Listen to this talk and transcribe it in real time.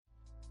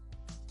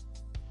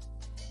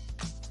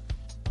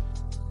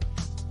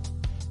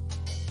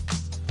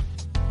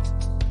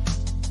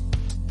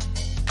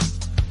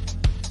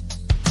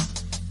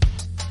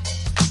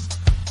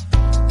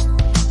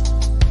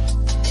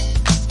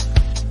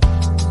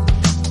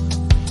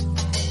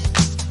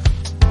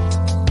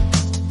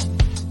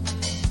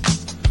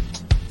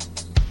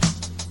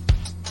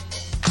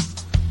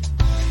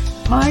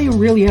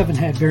really haven't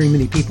had very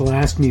many people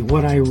ask me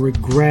what I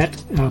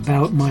regret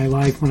about my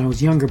life when I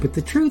was younger, but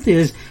the truth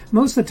is,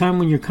 most of the time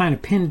when you're kind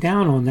of pinned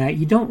down on that,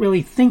 you don't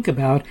really think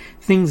about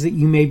things that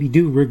you maybe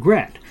do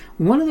regret.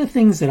 One of the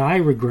things that I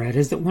regret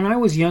is that when I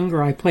was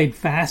younger, I played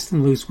fast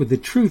and loose with the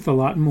truth a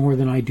lot more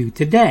than I do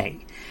today.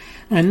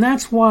 And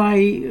that's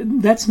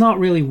not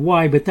really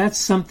why, but that's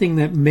something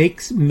that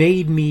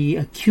made me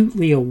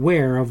acutely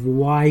aware of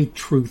why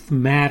truth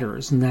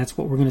matters. And that's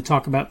what we're going to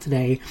talk about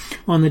today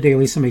on the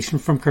Daily Summation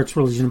from Kurt's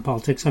Religion and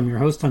Politics. I'm your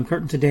host, Tom Kurt,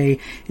 and today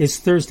is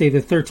Thursday,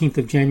 the 13th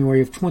of January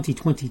of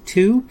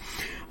 2022.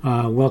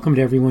 Welcome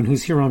to everyone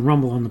who's here on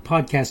Rumble, on the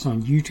podcast,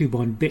 on YouTube,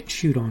 on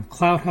BitChute, on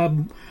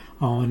CloutHub,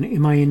 on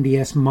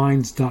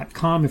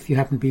mindsminds.com if you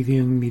happen to be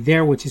viewing me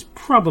there, which is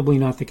probably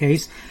not the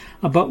case.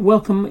 But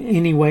welcome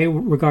anyway,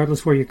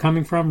 regardless where you're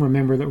coming from.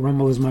 Remember that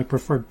Rumble is my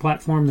preferred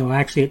platform, though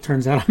actually it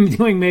turns out I'm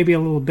doing maybe a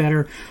little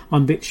better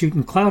on BitChute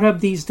and CloutHub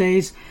these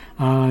days.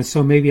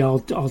 So maybe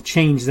I'll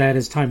change that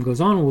as time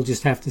goes on. We'll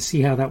just have to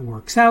see how that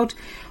works out.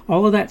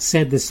 All of that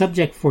said, the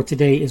subject for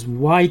today is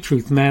why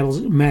truth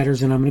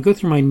matters, and I'm going to go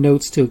through my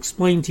notes to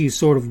explain to you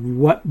sort of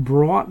what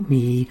brought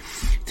me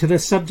to the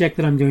subject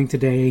that I'm doing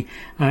today,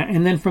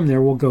 and then from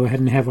there we'll go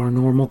ahead and have our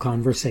normal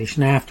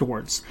conversation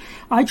afterwards.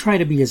 I try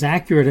to be as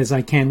accurate as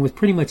I can with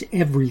pretty much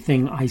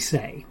everything I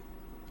say.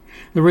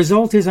 The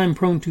result is I'm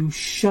prone to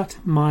shut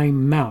my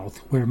mouth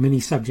where many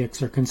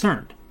subjects are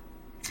concerned.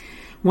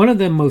 One of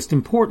the most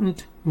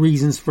important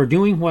reasons for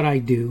doing what I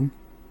do,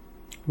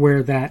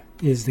 where that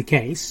is the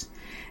case,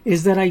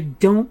 is that I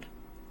don't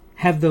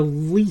have the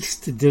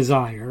least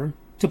desire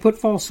to put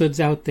falsehoods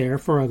out there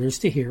for others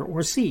to hear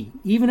or see,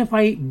 even if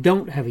I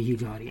don't have a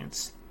huge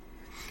audience.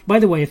 By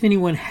the way, if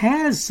anyone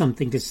has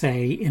something to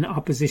say in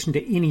opposition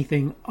to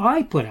anything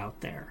I put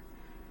out there,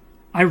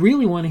 I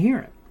really want to hear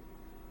it.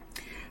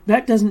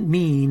 That doesn't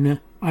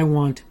mean I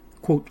want,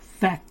 quote,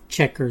 fact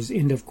checkers,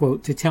 end of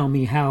quote, to tell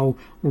me how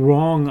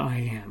wrong I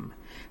am,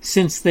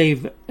 since they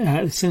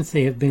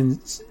have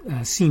been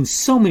seen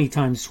so many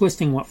times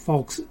twisting what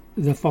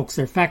the folks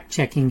they're fact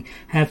checking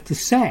have to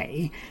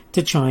say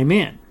to chime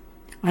in.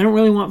 I don't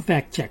really want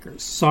fact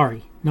checkers.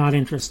 Sorry, not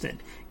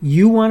interested.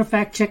 You want to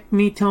fact check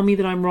me, tell me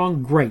that I'm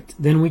wrong? Great.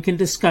 Then we can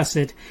discuss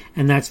it,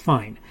 and that's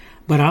fine.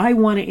 But I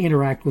want to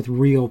interact with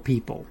real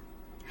people.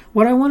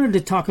 What I wanted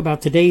to talk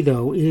about today,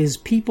 though, is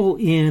people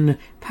in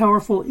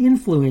powerful,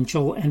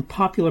 influential, and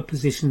popular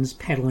positions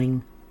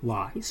peddling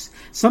lies.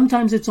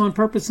 Sometimes it's on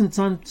purpose and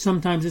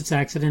sometimes it's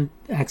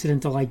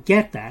accidental. I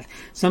get that.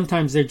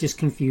 Sometimes they're just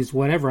confused,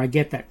 whatever. I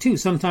get that too.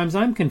 Sometimes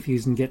I'm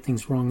confused and get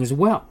things wrong as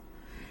well.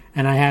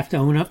 And I have to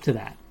own up to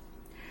that.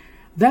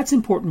 That's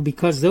important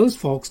because those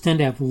folks tend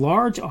to have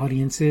large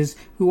audiences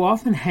who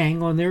often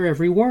hang on their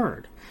every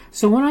word.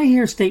 So when I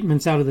hear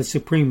statements out of the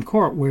Supreme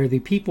Court where the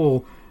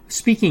people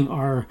speaking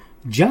are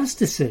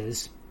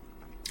justices,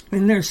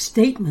 and their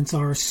statements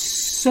are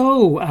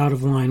so out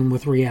of line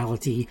with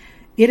reality,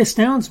 it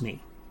astounds me.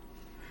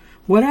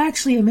 What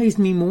actually amazed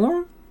me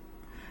more,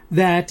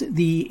 that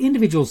the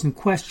individuals in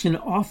question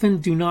often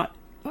do not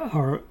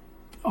ever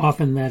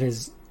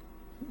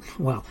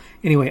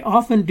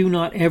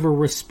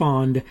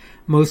respond,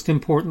 most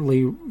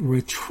importantly,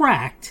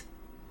 retract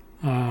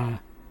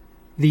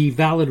the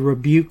valid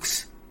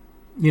rebukes,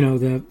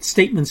 the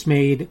statements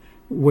made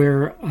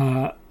where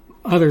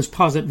others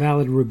posit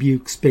valid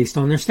rebukes based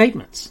on their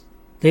statements.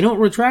 They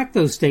don't retract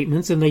those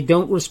statements, and they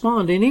don't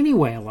respond in any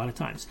way a lot of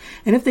times.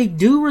 And if they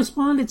do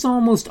respond, it's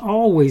almost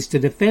always to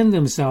defend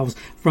themselves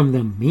from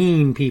the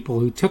mean people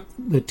who took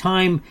the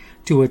time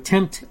to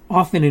attempt,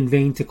 often in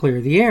vain, to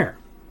clear the air.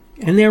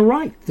 And they're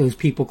right, those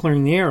people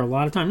clearing the air a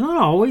lot of times. Not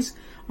always.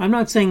 I'm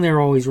not saying they're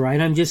always right.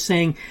 I'm just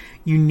saying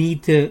you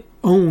need to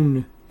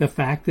own the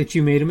fact that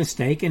you made a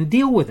mistake and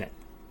deal with it.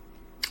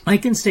 I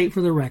can state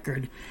for the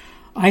record,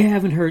 I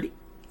haven't heard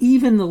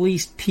even the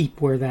least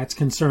peep where that's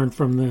concerned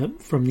from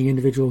the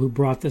individual who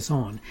brought this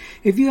on.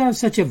 If you have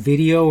such a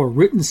video or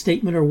written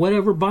statement or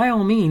whatever, by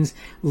all means,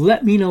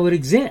 let me know it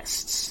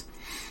exists.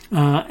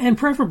 And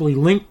preferably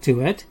link to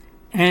it,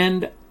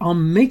 and I'll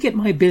make it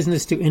my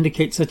business to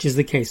indicate such is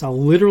the case. I'll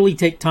literally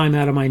take time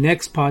out of my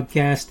next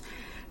podcast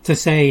to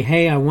say,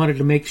 hey, I wanted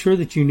to make sure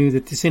that you knew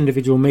that this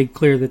individual made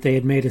clear that they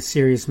had made a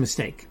serious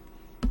mistake.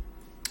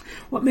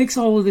 What makes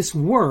all of this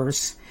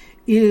worse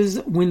is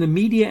when the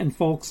media and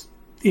folks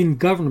in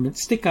government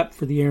stick up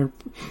for the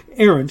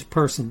errant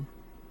person.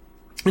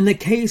 In the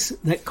case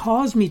that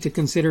caused me to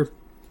consider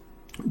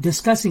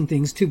discussing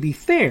things, to be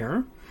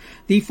fair,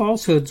 the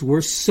falsehoods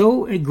were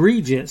so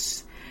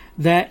egregious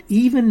that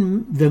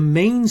even the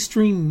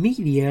mainstream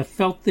media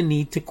felt the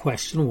need to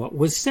question what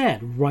was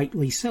said.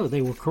 Rightly so,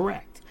 they were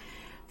correct.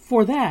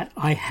 For that,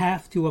 I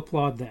have to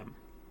applaud them.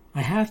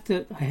 I have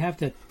to,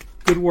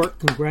 good work,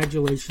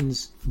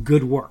 congratulations,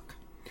 good work.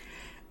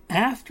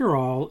 After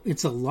all,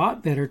 it's a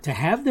lot better to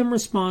have them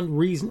respond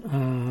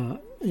reasonably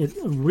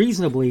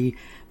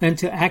than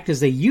to act as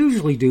they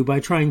usually do by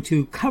trying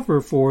to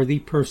cover for the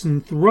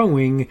person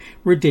throwing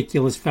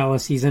ridiculous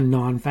fallacies and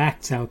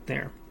non-facts out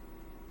there.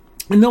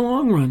 In the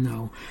long run,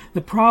 though,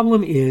 the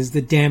problem is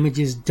the damage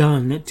is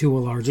done to a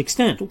large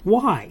extent.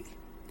 Why?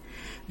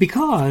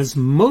 Because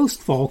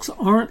most folks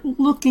aren't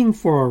looking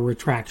for a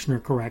retraction or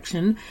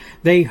correction.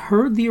 They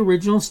heard the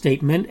original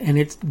statement and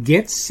it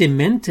gets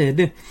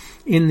cemented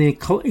in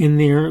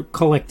their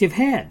collective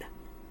head.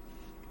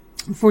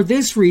 For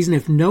this reason,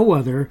 if no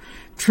other,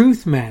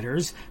 truth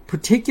matters,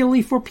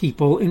 particularly for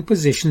people in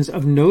positions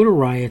of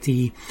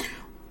notoriety,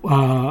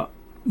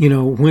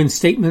 when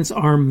statements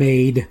are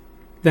made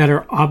that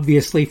are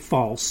obviously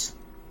false.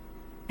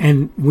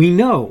 And we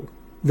know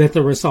that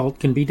the result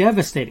can be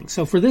devastating.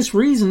 So for this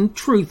reason,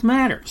 truth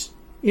matters.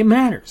 It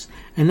matters.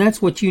 And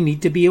that's what you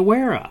need to be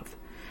aware of.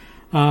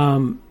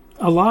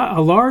 A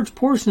large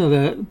portion of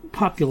the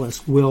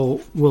populace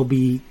will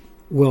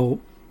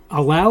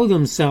allow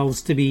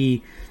themselves to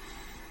be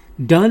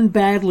done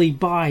badly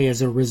by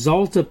as a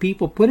result of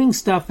people putting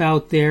stuff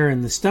out there,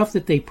 and the stuff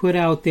that they put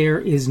out there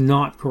is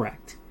not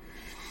correct.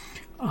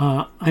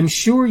 I'm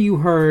sure you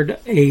heard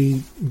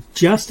a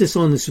justice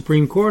on the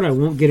Supreme Court, I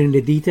won't get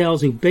into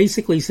details, who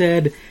basically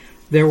said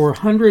there were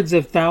hundreds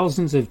of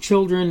thousands of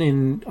children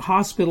in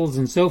hospitals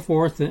and so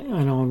forth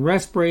and on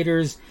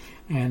respirators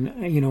and,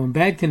 in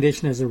bad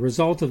condition as a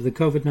result of the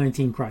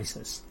COVID-19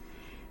 crisis.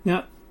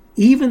 Now,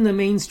 even the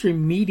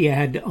mainstream media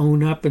had to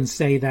own up and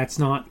say that's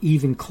not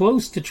even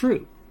close to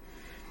true.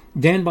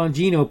 Dan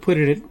Bongino put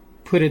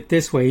it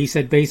this way. He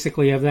said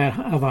basically of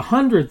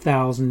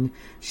 100,000,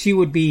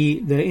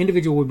 the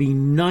individual would be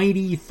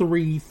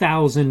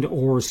 93,000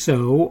 or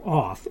so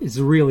off. It's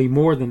really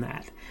more than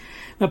that.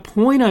 The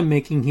point I'm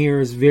making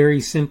here is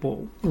very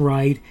simple,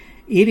 right?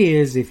 It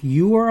is if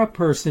you are a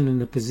person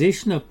in a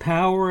position of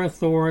power,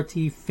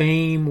 authority,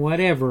 fame,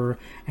 whatever,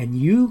 and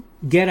you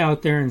get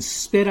out there and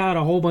spit out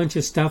a whole bunch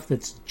of stuff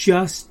that's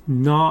just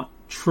not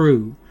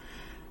true,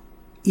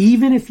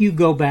 even if you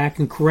go back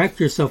and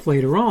correct yourself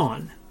later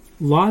on,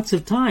 lots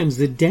of times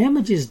the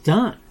damage is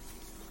done.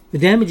 The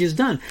damage is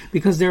done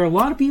because there are a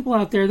lot of people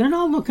out there, they're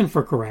not looking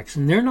for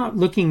correction. They're not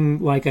looking,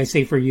 like I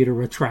say, for you to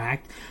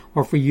retract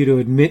or for you to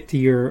admit to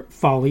your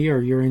folly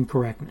or your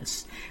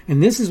incorrectness.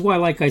 And this is why,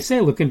 like I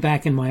say, looking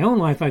back in my own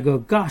life, I go,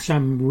 gosh,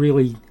 I'm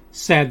really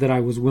sad that I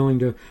was willing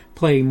to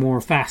play more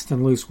fast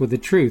and loose with the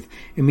truth.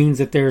 It means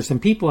that there are some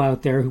people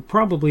out there who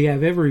probably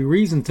have every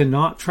reason to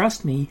not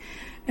trust me.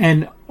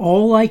 And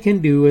all I can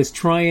do is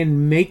try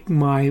and make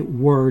my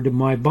word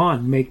my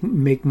bond,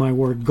 make my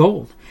word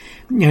gold.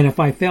 And if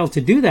I fail to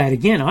do that,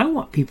 again, I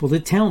want people to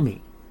tell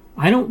me.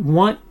 I don't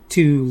want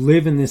to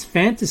live in this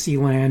fantasy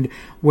land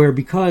where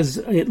because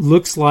it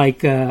looks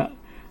like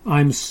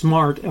I'm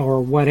smart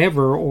or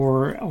whatever,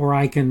 or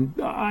I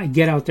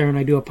get out there and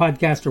I do a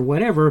podcast or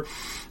whatever,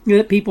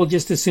 that people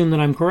just assume that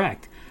I'm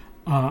correct.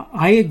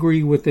 I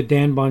agree with the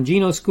Dan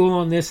Bongino school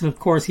on this, and of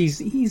course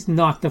he's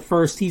not the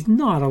first, he's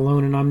not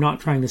alone, and I'm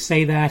not trying to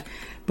say that,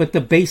 but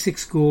the basic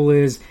school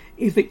is,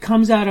 if it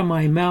comes out of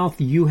my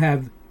mouth, you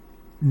have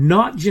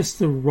not just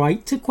the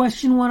right to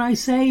question what I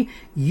say,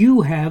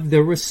 you have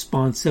the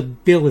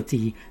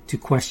responsibility to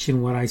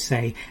question what I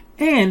say.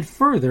 And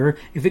further,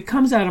 if it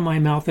comes out of my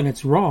mouth and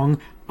it's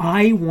wrong,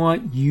 I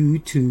want you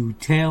to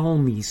tell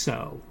me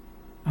so.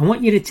 I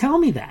want you to tell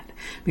me that,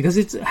 because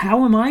it's,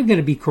 how am I going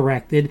to be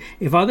corrected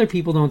if other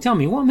people don't tell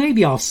me? Well,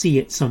 maybe I'll see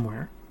it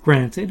somewhere,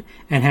 granted,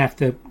 and have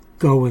to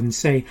go and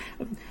say.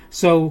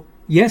 So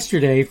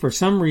yesterday, for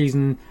some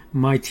reason,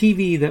 my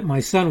TV that my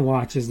son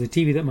watches,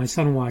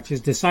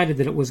 decided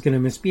that it was going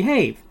to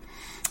misbehave.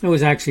 It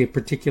was actually a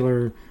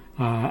particular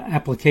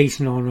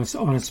application on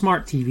a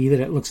smart TV that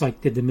it looks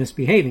like did the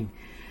misbehaving.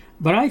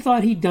 But I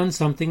thought he'd done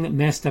something that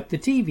messed up the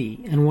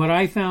TV, and what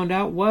I found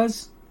out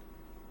was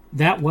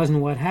that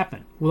wasn't what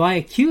happened. Well, I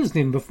accused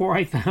him before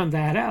I found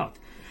that out.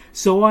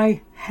 So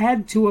I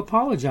had to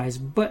apologize.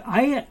 But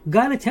I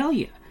got to tell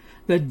you,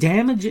 the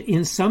damage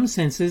in some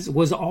senses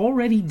was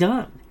already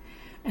done.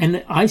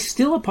 And I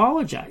still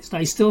apologized.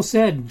 I still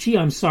said, gee,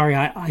 I'm sorry.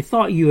 I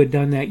thought you had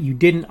done that. You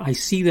didn't. I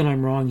see that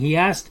I'm wrong. He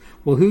asked,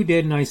 well, who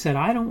did? And I said,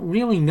 I don't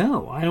really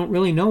know. I don't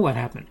really know what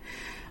happened.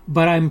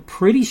 But I'm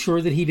pretty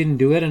sure that he didn't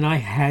do it, and I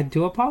had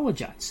to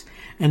apologize.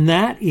 And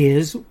that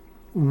is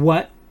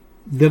what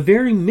the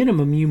very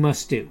minimum you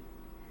must do.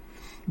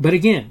 But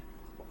again,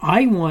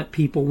 I want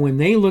people, when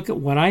they look at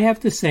what I have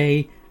to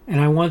say, and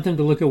I want them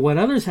to look at what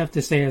others have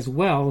to say as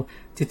well,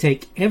 to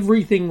take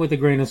everything with a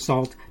grain of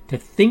salt, to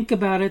think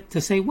about it, to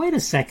say, wait a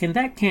second,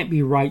 that can't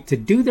be right, to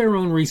do their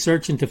own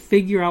research and to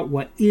figure out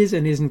what is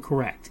and isn't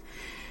correct.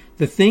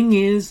 The thing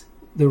is,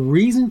 the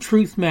reason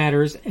truth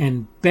matters,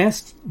 and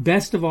best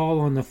of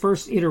all on the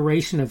first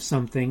iteration of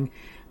something,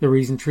 the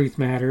reason truth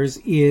matters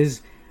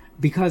is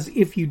because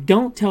if you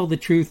don't tell the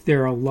truth,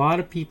 there are a lot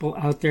of people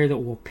out there that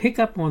will pick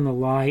up on the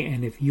lie,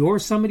 and if you're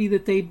somebody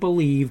that they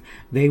believe,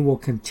 they will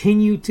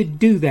continue to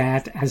do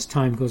that as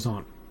time goes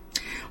on.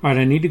 All right,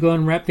 I need to go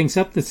and wrap things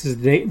up. This is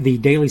the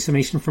Daily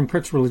Summation from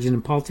Kurt's Religion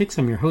and Politics.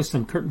 I'm your host,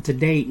 I'm Kurt, and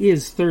today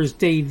is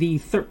Thursday, the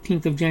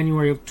 13th of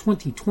January of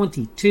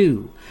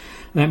 2022.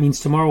 That means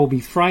tomorrow will be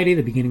Friday,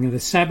 the beginning of the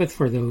Sabbath,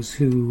 for those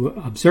who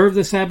observe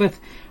the Sabbath.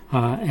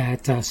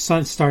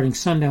 Starting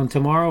sundown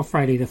tomorrow,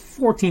 Friday the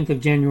 14th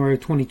of January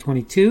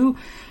 2022.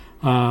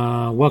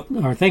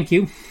 Thank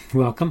you.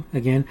 Welcome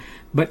again.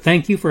 But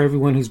thank you for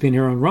everyone who's been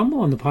here on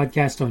Rumble, on the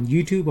podcast, on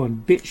YouTube,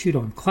 on BitChute,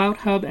 on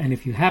CloutHub. And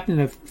if you happen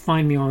to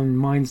find me on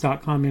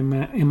Minds.com,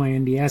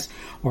 MINDS,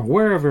 or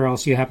wherever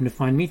else you happen to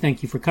find me,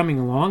 thank you for coming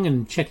along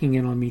and checking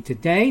in on me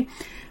today,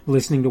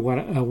 listening to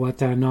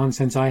what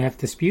nonsense I have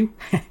to spew.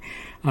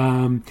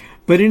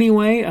 But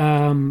anyway,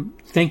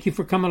 thank you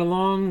for coming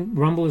along.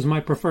 Rumble is my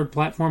preferred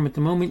platform at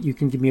the moment. You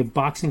can give me a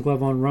boxing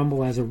glove on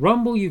Rumble as a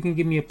Rumble. You can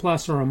give me a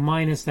plus or a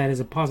minus. That is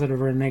a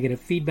positive or a negative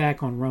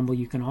feedback on Rumble.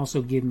 You can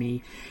also give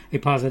me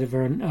a positive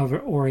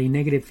or a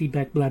negative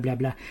feedback, blah, blah,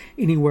 blah.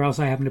 Anywhere else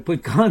I happen to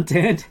put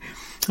content,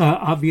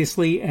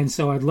 obviously. And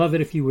so I'd love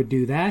it if you would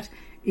do that.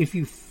 If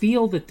you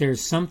feel that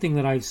there's something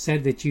that I've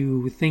said that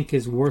you think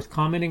is worth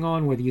commenting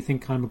on, whether you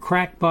think I'm a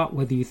crackpot,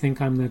 whether you think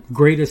I'm the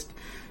greatest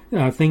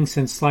thing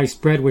since sliced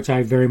bread, which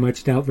I very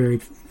much doubt very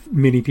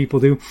many people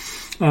do.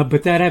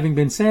 But that having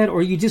been said,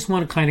 or you just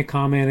want to kind of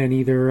comment and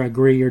either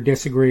agree or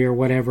disagree or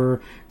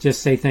whatever,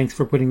 just say thanks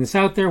for putting this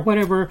out there,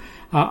 whatever.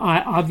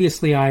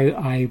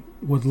 I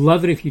would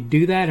love it if you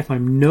do that. If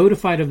I'm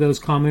notified of those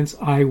comments,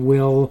 I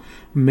will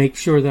make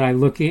sure that I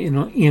look in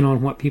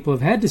on what people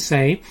have had to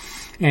say.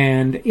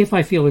 And if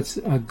I feel it's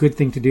a good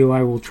thing to do,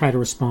 I will try to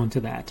respond to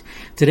that.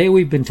 Today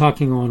we've been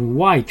talking on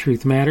why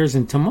truth matters,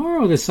 and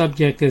tomorrow the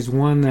subject is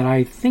one that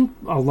I think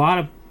a lot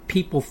of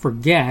people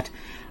forget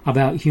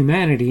about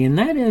humanity, and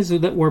that is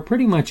that we're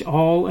pretty much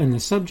all, and the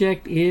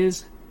subject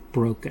is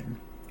broken.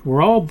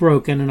 We're all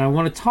broken, and I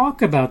want to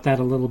talk about that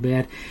a little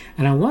bit,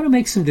 and I want to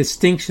make some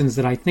distinctions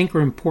that I think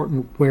are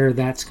important where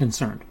that's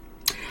concerned.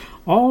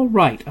 All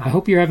right. I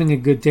hope you're having a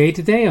good day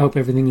today. I hope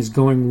everything is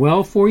going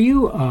well for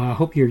you. I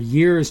hope your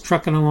year is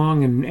trucking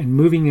along and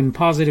moving in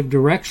positive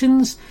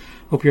directions.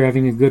 Hope you're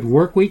having a good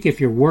work week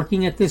if you're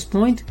working at this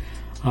point.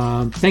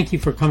 Thank you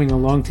for coming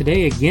along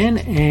today again,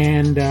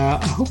 and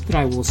I hope that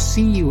I will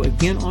see you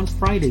again on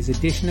Friday's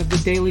edition of the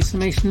Daily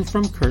Summation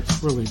from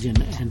Kurt's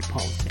Religion and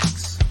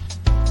Politics.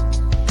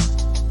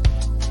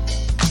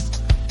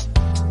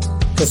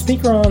 The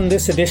speaker on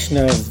this edition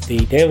of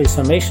the Daily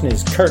Summation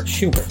is Kurt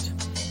Schubert.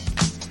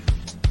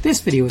 This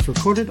video was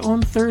recorded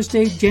on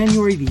Thursday,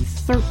 January the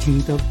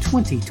 13th of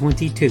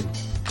 2022.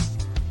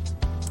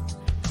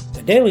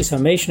 The Daily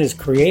Summation is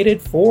created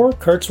for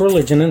Kurt's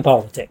Religion and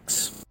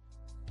Politics.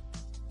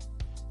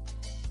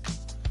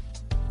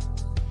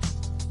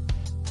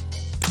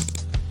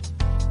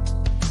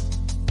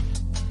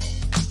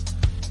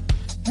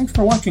 Thanks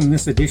for watching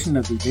this edition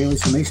of the Daily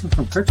Summation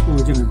from Kurt's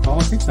Religion and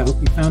Politics. I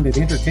hope you found it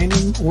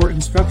entertaining or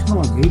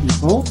instructional, or maybe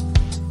both.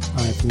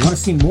 If you want to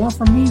see more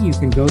from me, you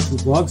can go to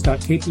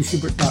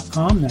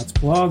blogs.kpschubert.com. That's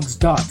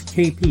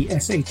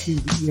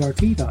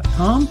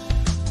blogs.kpschubert.com.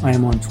 I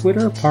am on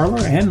Twitter,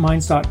 Parler, and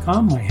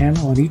Minds.com. My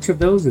handle on each of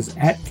those is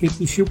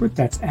 @kpschubert.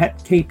 That's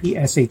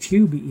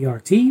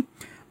 @kpschubert.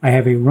 I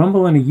have a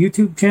Rumble and a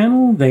YouTube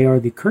channel. They are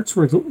the Kurt's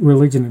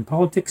Religion and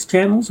Politics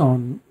channels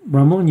on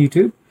Rumble and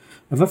YouTube.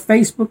 I have a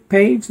Facebook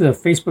page. The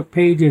Facebook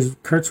page is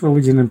Kurt's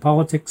Religion and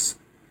Politics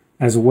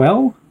as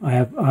well.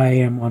 I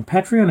am on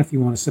Patreon. If you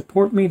want to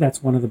support me,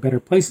 that's one of the better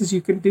places you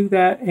can do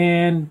that.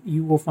 And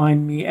you will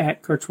find me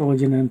at Kurt's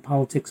Religion and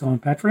Politics on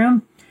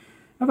Patreon.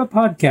 I have a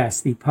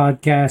podcast. The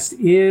podcast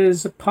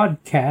is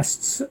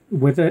podcasts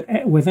with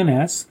an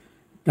S,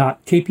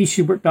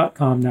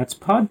 .kpschubert.com. That's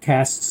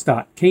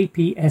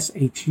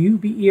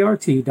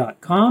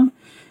podcasts.kpschubert.com.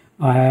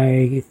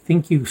 I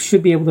think you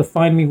should be able to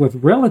find me with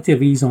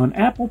relative ease on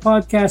Apple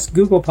Podcasts,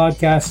 Google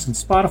Podcasts, and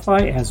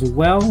Spotify as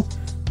well.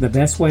 The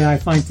best way I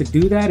find to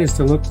do that is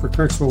to look for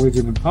Kurt's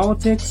Religion and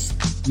Politics.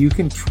 You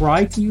can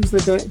try to use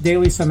the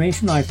Daily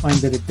Summation. I find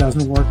that it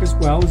doesn't work as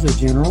well as a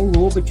general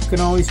rule, but you can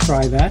always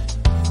try that.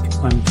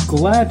 I'm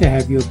glad to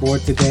have you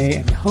aboard today,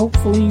 and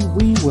hopefully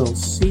we will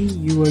see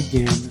you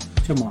again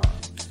tomorrow.